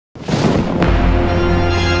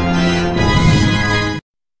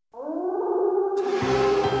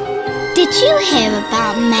Did you hear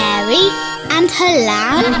about Mary and her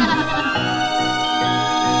lamb?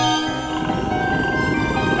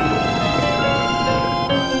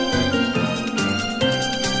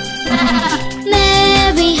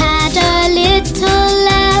 Mary had a little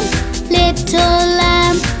lamb, little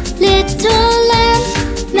lamb, little lamb.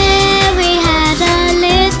 Mary had a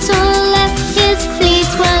little lamb, his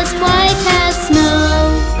fleece was white as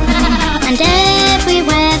snow. And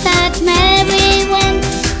everywhere that Mary went,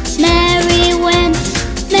 Mary went,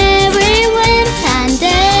 Mary went. And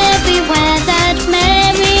everywhere that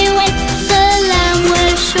Mary went, the lamb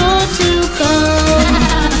was sure to go.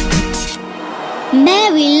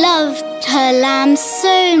 Mary loved her lamb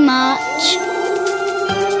so much.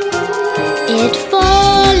 It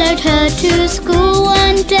followed her to school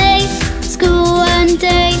one day, school one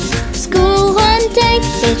day, school one day.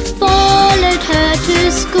 It followed her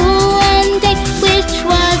to school one day, which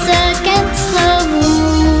was against the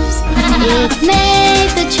rules. It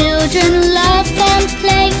made the children laugh and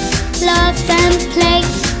play, laugh and play,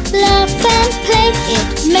 laugh and play.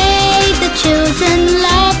 It made the children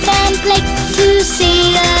laugh and play to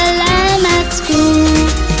see a lamb at school.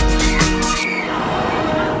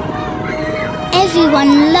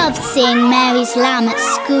 Everyone loved seeing Mary's lamb at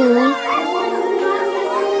school.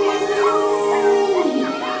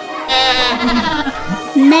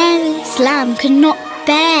 Mary's lamb could not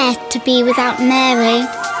bear to be without Mary.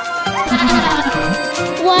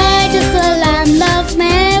 Why does the lamb love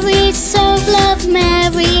Mary so, love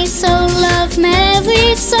Mary so, love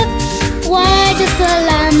Mary so? Why does the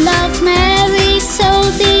lamb love Mary so?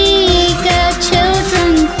 The eager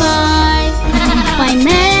children cry. Why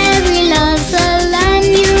Mary loves the lamb,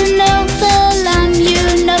 you know, the lamb, you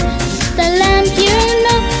know, the lamb, you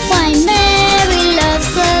know. Why Mary loves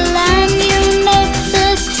the lamb, you know, the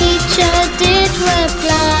teacher did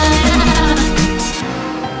reply.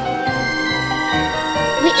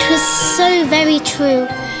 Which was so very true.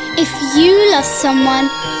 If you love someone,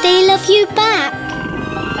 they love you back.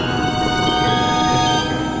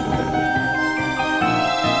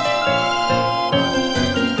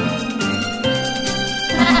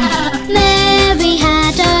 Mary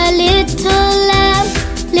had a little lamb,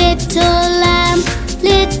 little lamb,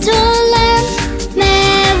 little lamb.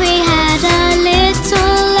 Mary had a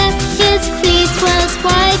little lamb, his fleece was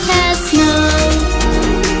white as snow.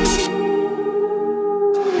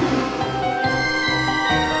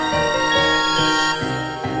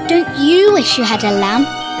 Don't you wish you had a lamb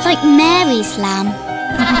like Mary's lamb?